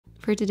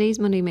For today's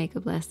Monday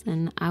makeup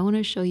lesson, I want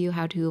to show you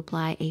how to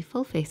apply a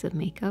full face of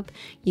makeup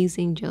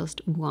using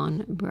just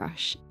one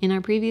brush. In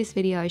our previous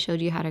video, I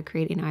showed you how to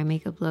create an eye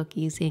makeup look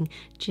using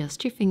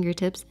just your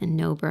fingertips and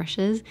no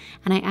brushes.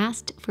 And I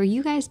asked for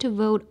you guys to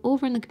vote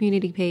over on the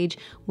community page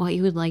what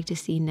you would like to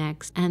see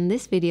next. And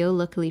this video,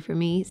 luckily for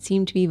me,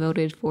 seemed to be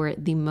voted for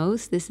the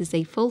most. This is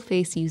a full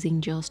face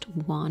using just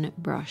one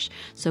brush.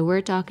 So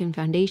we're talking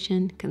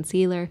foundation,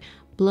 concealer,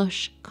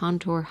 blush,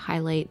 contour,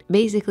 highlight,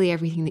 basically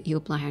everything that you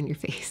apply on your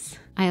face.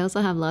 I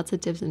also have lots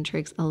of tips and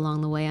tricks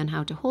along the way on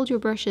how to hold your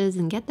brushes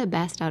and get the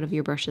best out of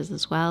your brushes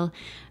as well.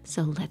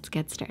 So let's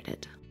get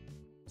started.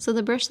 So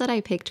the brush that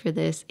I picked for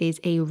this is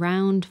a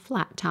round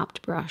flat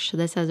topped brush. So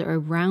this has a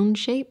round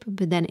shape,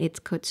 but then it's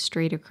cut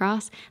straight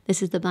across.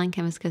 This is the Blank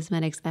Canvas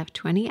Cosmetics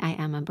F20. I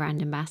am a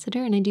brand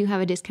ambassador and I do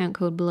have a discount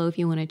code below if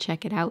you want to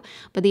check it out.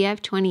 But the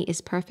F20 is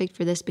perfect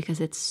for this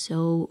because it's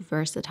so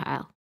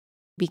versatile.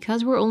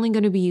 Because we're only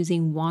going to be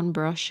using one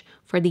brush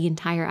for the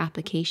entire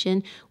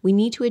application, we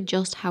need to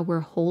adjust how we're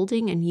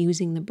holding and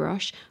using the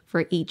brush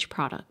for each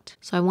product.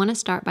 So I want to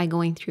start by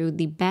going through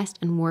the best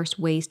and worst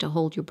ways to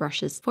hold your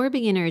brushes. For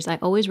beginners, I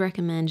always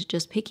recommend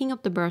just picking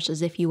up the brush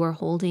as if you are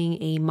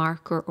holding a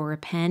marker or a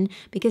pen,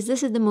 because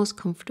this is the most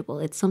comfortable.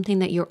 It's something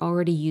that you're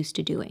already used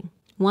to doing.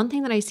 One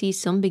thing that I see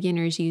some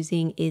beginners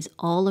using is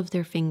all of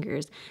their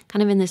fingers,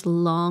 kind of in this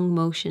long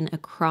motion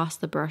across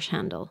the brush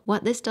handle.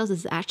 What this does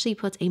is it actually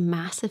puts a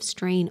massive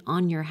strain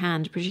on your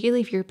hand,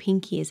 particularly if your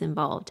pinky is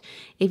involved.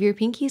 If your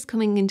pinky is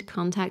coming into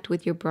contact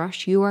with your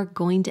brush, you are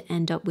going to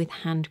end up with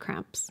hand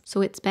cramps.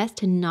 So it's best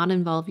to not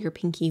involve your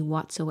pinky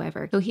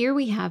whatsoever. So here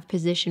we have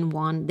position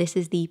 1. This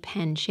is the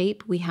pen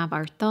shape. We have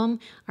our thumb,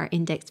 our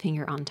index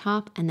finger on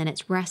top, and then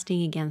it's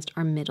resting against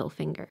our middle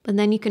finger. But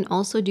then you can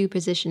also do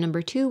position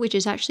number 2, which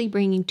is actually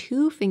bringing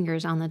 2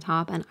 fingers on the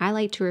top, and I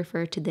like to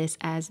refer to this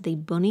as the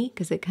bunny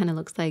because it kind of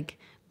looks like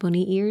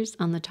bunny ears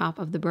on the top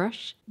of the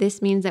brush. This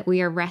means that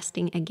we are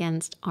resting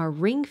against our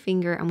ring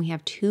finger and we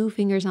have 2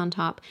 fingers on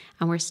top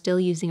and we're still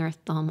using our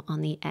thumb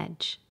on the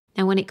edge.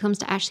 Now when it comes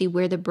to actually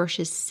where the brush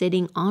is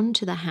sitting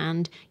onto the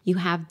hand, you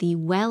have the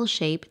well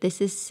shape.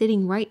 This is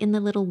sitting right in the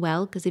little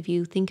well, because if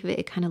you think of it,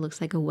 it kind of looks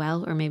like a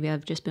well, or maybe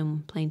I've just been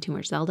playing too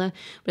much Zelda,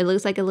 but it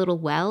looks like a little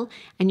well,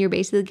 and you're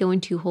basically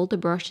going to hold the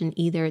brush in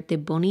either the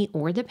bunny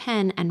or the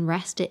pen and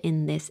rest it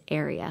in this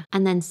area.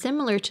 And then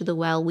similar to the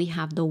well, we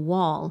have the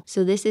wall.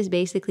 So this is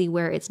basically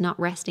where it's not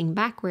resting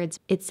backwards,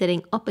 it's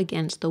sitting up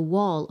against the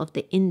wall of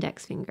the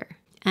index finger.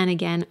 And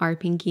again, our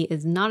pinky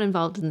is not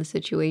involved in the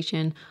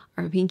situation.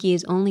 Our pinky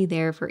is only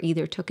there for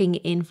either tucking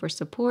it in for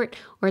support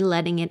or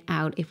letting it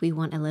out if we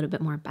want a little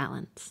bit more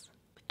balance.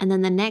 And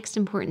then the next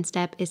important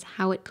step is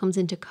how it comes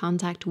into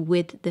contact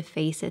with the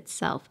face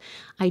itself.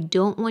 I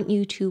don't want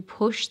you to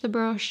push the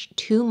brush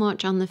too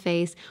much on the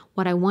face.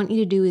 What I want you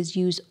to do is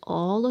use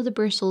all of the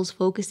bristles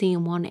focusing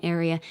in one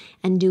area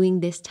and doing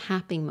this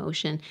tapping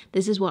motion.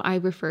 This is what I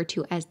refer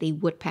to as the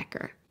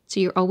woodpecker. So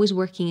you're always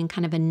working in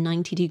kind of a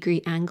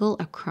 90-degree angle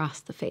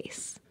across the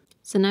face.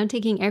 So now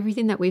taking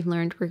everything that we've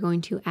learned, we're going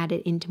to add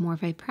it into more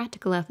of a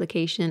practical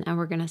application, and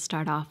we're going to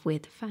start off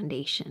with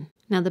foundation.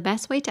 Now the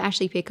best way to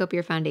actually pick up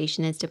your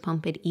foundation is to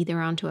pump it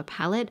either onto a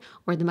palette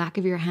or the back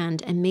of your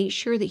hand, and make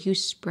sure that you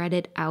spread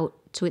it out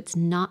so it's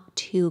not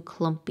too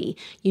clumpy.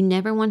 You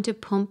never want to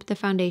pump the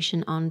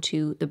foundation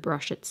onto the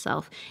brush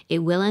itself. It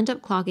will end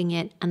up clogging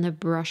it and the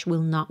brush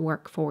will not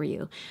work for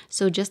you.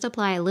 So just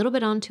apply a little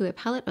bit onto a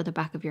palette or the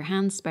back of your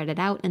hand, spread it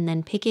out, and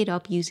then pick it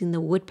up using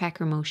the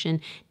woodpecker motion,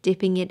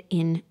 dipping it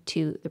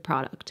into the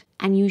product.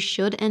 And you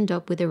should end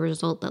up with a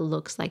result that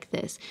looks like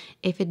this.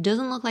 If it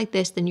doesn't look like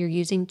this, then you're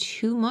using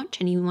too much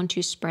and you want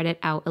to spread it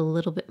out a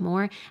little bit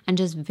more and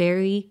just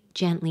very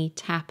gently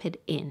tap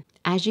it in.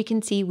 As you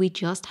can see, we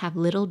just have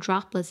little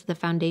droplets of the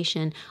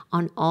foundation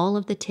on all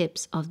of the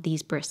tips of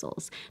these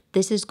bristles.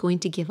 This is going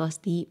to give us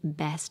the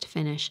best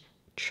finish,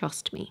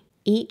 trust me.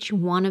 Each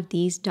one of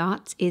these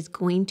dots is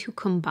going to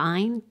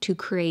combine to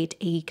create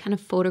a kind of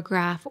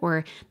photograph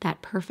or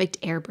that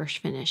perfect airbrush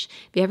finish.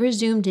 If you ever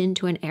zoomed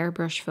into an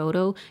airbrush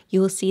photo,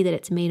 you will see that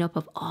it's made up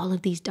of all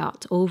of these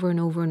dots over and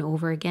over and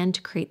over again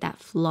to create that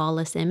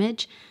flawless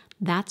image.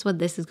 That's what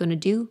this is going to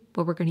do,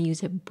 but we're going to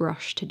use a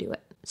brush to do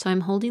it. So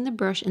I'm holding the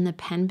brush in the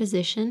pen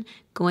position,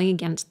 going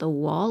against the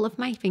wall of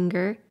my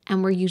finger,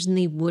 and we're using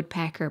the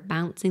woodpecker,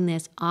 bouncing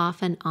this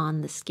off and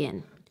on the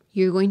skin.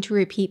 You're going to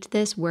repeat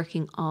this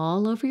working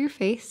all over your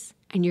face,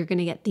 and you're going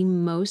to get the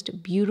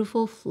most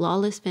beautiful,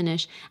 flawless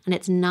finish, and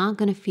it's not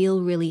going to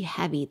feel really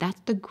heavy. That's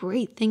the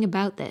great thing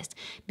about this.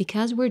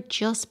 Because we're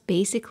just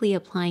basically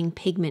applying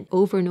pigment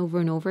over and over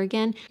and over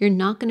again, you're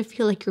not going to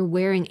feel like you're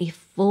wearing a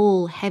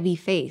full heavy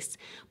face,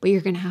 but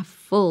you're going to have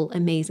full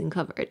amazing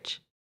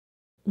coverage.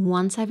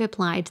 Once I've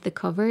applied the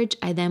coverage,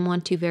 I then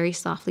want to very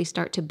softly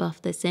start to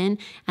buff this in.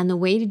 And the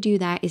way to do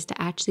that is to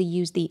actually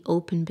use the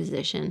open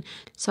position.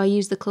 So I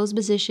use the closed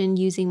position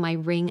using my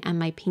ring and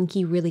my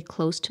pinky really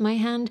close to my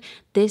hand.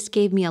 This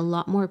gave me a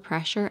lot more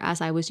pressure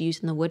as I was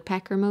using the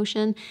woodpecker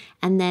motion.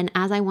 And then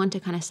as I want to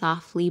kind of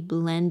softly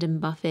blend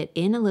and buff it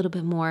in a little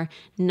bit more,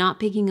 not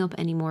picking up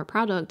any more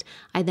product,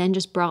 I then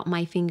just brought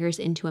my fingers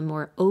into a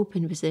more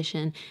open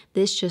position.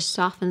 This just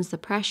softens the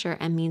pressure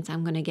and means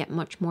I'm going to get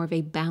much more of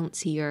a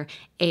bouncier,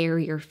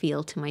 airier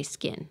feel to my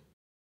skin.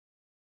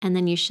 And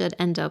then you should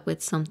end up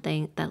with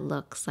something that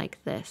looks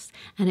like this.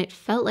 And it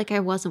felt like I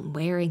wasn't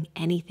wearing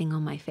anything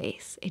on my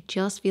face. It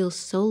just feels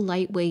so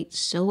lightweight,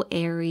 so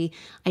airy.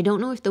 I don't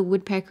know if the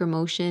woodpecker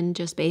motion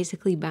just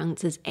basically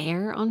bounces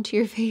air onto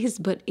your face,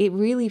 but it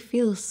really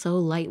feels so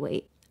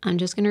lightweight. I'm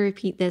just going to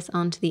repeat this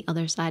onto the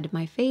other side of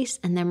my face,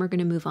 and then we're going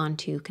to move on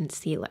to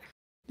concealer.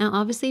 Now,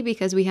 obviously,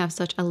 because we have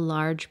such a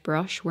large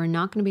brush, we're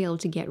not going to be able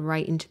to get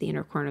right into the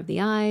inner corner of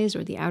the eyes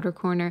or the outer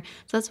corner.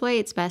 So that's why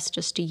it's best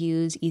just to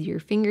use either your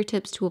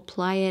fingertips to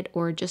apply it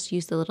or just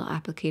use the little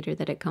applicator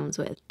that it comes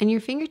with. And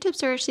your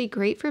fingertips are actually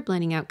great for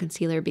blending out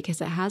concealer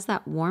because it has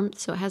that warmth,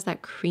 so it has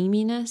that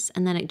creaminess,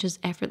 and then it just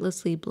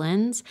effortlessly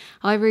blends.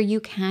 However, you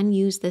can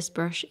use this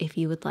brush if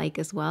you would like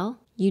as well.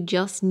 You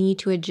just need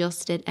to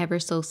adjust it ever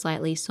so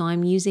slightly. So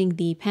I'm using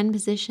the pen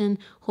position,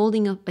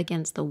 holding up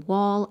against the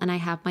wall, and I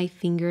have my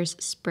fingers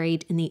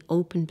sprayed in the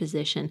open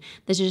position.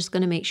 This is just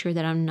going to make sure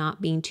that I'm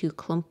not being too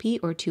clumpy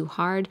or too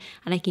hard,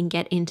 and I can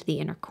get into the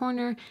inner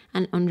corner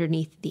and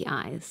underneath the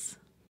eyes.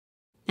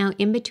 Now,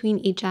 in between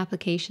each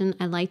application,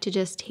 I like to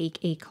just take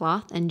a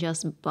cloth and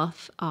just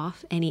buff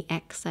off any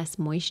excess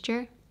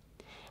moisture.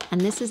 And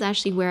this is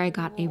actually where I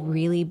got a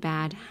really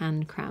bad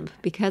hand cramp.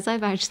 Because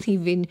I've actually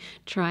been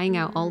trying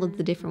out all of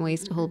the different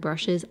ways to hold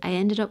brushes, I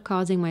ended up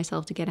causing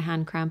myself to get a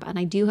hand cramp, and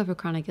I do have a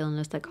chronic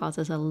illness that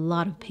causes a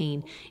lot of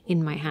pain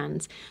in my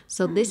hands.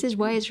 So this is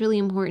why it's really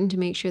important to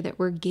make sure that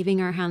we're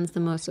giving our hands the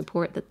most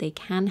support that they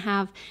can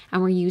have,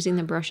 and we're using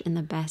the brush in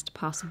the best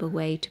possible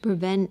way to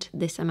prevent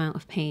this amount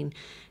of pain,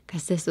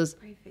 because this was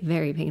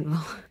very painful.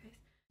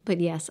 But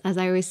yes, as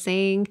I was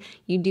saying,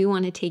 you do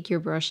want to take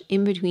your brush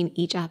in between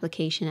each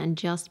application and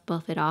just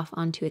buff it off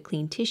onto a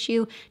clean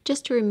tissue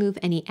just to remove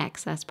any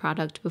excess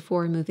product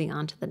before moving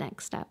on to the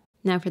next step.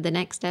 Now for the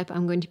next step,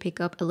 I'm going to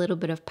pick up a little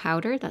bit of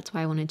powder. That's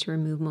why I wanted to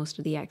remove most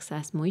of the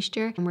excess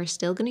moisture. And we're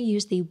still going to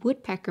use the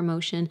woodpecker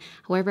motion.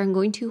 However, I'm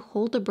going to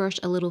hold the brush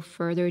a little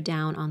further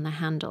down on the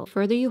handle. The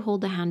further you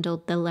hold the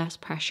handle, the less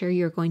pressure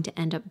you're going to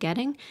end up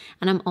getting.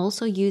 And I'm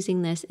also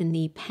using this in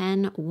the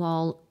pen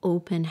wall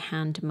open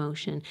hand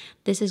motion.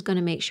 This is going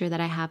to make sure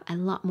that I have a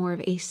lot more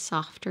of a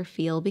softer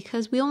feel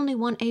because we only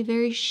want a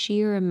very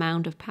sheer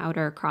amount of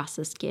powder across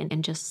the skin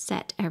and just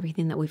set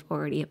everything that we've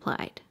already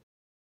applied.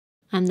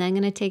 I'm then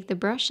going to take the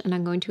brush and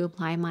I'm going to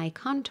apply my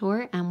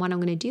contour, and what I'm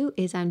going to do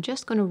is I'm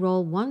just going to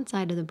roll one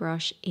side of the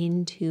brush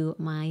into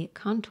my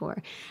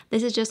contour.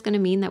 This is just going to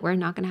mean that we're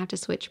not going to have to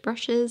switch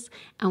brushes,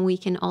 and we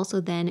can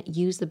also then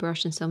use the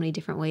brush in so many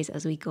different ways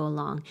as we go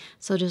along.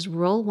 So just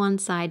roll one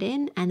side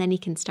in and then you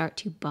can start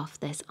to buff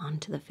this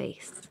onto the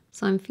face.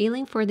 So I'm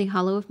feeling for the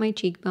hollow of my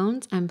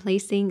cheekbones. I'm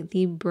placing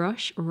the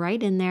brush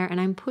right in there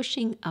and I'm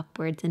pushing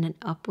upwards in an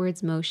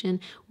upwards motion,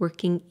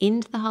 working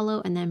into the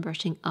hollow and then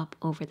brushing up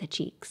over the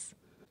cheeks.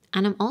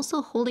 And I'm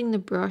also holding the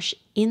brush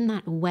in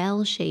that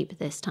well shape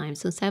this time.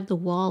 So instead of the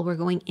wall, we're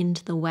going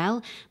into the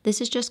well. This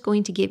is just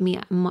going to give me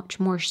a much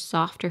more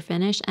softer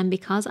finish. And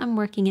because I'm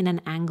working in an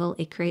angle,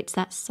 it creates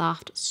that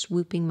soft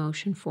swooping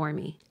motion for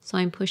me. So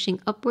I'm pushing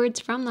upwards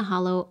from the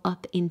hollow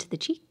up into the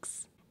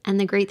cheeks. And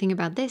the great thing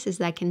about this is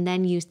that I can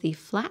then use the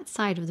flat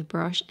side of the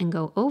brush and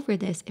go over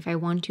this if I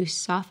want to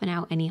soften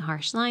out any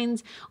harsh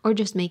lines or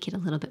just make it a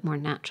little bit more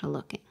natural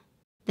looking.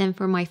 Then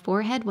for my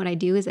forehead, what I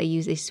do is I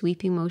use a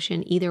sweeping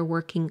motion, either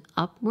working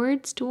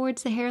upwards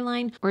towards the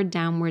hairline or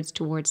downwards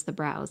towards the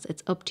brows.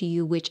 It's up to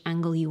you which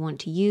angle you want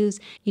to use.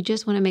 You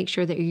just want to make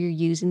sure that you're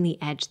using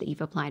the edge that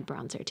you've applied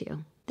bronzer to.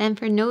 Then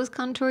for nose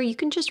contour, you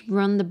can just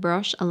run the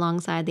brush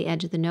alongside the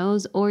edge of the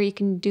nose, or you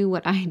can do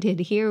what I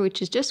did here,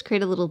 which is just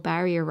create a little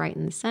barrier right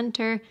in the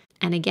center.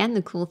 And again,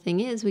 the cool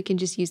thing is we can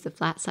just use the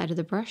flat side of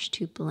the brush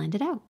to blend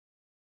it out.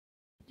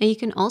 Now you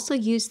can also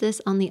use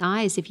this on the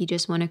eyes if you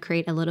just want to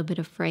create a little bit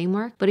of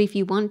framework, but if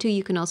you want to,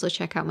 you can also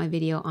check out my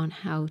video on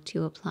how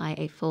to apply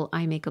a full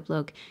eye makeup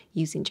look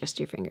using just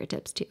your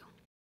fingertips too.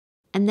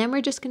 And then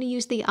we're just going to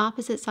use the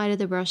opposite side of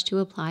the brush to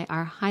apply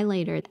our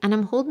highlighter. And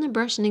I'm holding the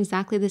brush in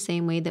exactly the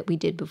same way that we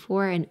did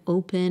before, an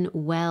open,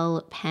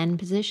 well pen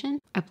position,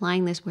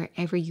 applying this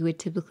wherever you would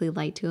typically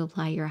like to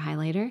apply your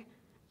highlighter.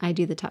 I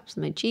do the tops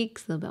of my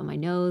cheeks, a little bit on my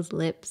nose,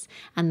 lips,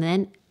 and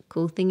then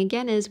cool thing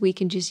again is we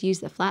can just use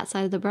the flat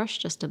side of the brush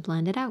just to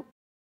blend it out.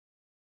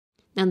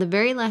 Now the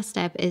very last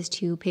step is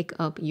to pick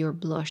up your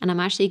blush, and I'm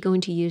actually going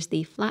to use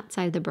the flat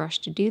side of the brush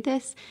to do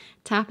this,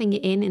 tapping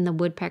it in the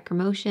woodpecker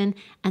motion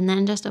and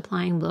then just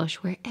applying blush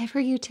wherever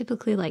you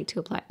typically like to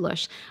apply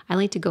blush. I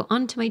like to go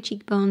onto my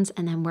cheekbones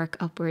and then work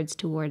upwards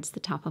towards the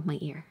top of my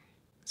ear.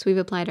 So we've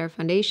applied our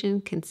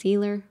foundation,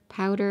 concealer,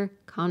 powder,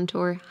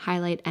 contour,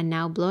 highlight, and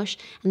now blush.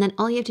 And then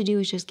all you have to do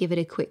is just give it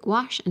a quick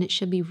wash and it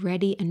should be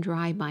ready and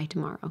dry by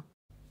tomorrow.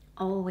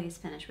 Always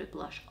finish with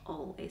blush,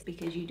 always,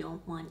 because you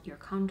don't want your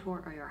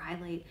contour or your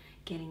highlight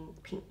getting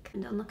pink.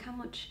 And then look how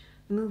much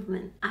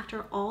movement.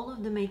 After all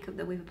of the makeup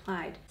that we've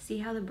applied, see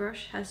how the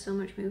brush has so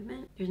much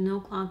movement? There's no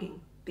clogging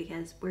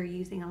because we're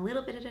using a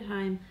little bit at a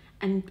time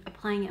and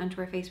applying it onto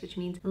our face, which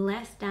means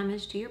less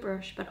damage to your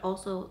brush, but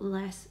also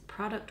less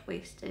product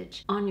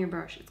wastage on your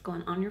brush. It's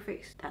going on your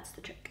face. That's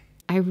the trick.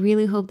 I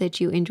really hope that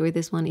you enjoyed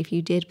this one. If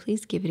you did,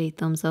 please give it a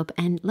thumbs up,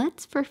 and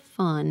let's, for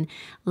fun,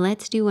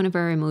 let's do one of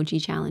our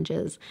emoji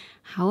challenges.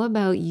 How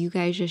about you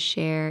guys just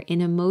share in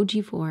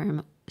emoji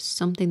form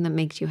something that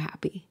makes you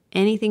happy?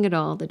 Anything at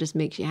all that just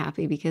makes you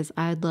happy, because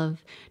I'd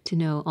love to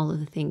know all of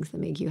the things that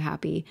make you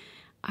happy.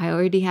 I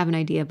already have an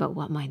idea about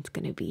what mine's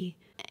gonna be.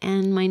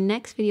 And my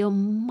next video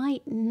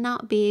might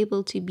not be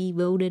able to be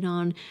voted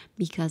on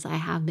because I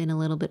have been a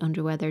little bit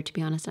under weather. To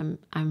be honest, I'm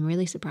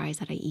really surprised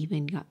that I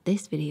even got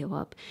this video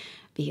up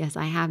because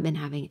I have been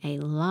having a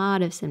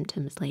lot of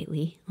symptoms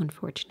lately,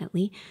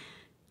 unfortunately.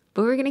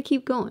 But we're gonna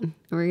keep going.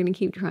 We're gonna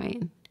keep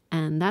trying.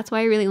 And that's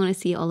why I really want to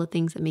see all the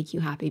things that make you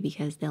happy,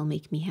 because they'll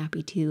make me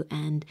happy too.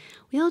 And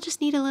we all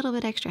just need a little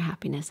bit extra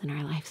happiness in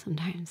our life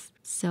sometimes.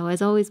 So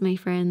as always, my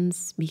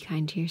friends, be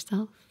kind to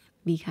yourself.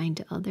 Be kind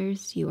to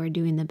others. You are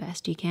doing the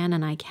best you can,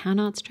 and I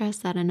cannot stress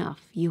that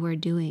enough. You are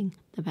doing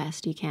the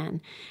best you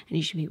can, and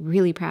you should be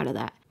really proud of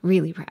that.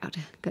 Really proud,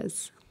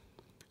 because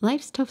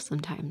life's tough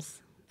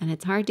sometimes, and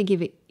it's hard to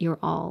give it your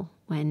all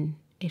when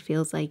it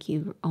feels like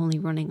you're only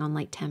running on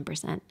like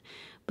 10%.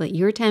 But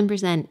your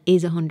 10%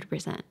 is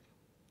 100%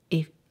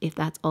 if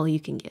that's all you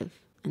can give,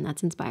 and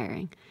that's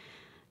inspiring.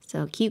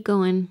 So keep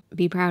going,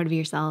 be proud of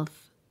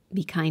yourself,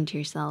 be kind to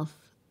yourself,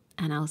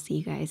 and I'll see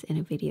you guys in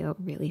a video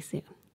really soon.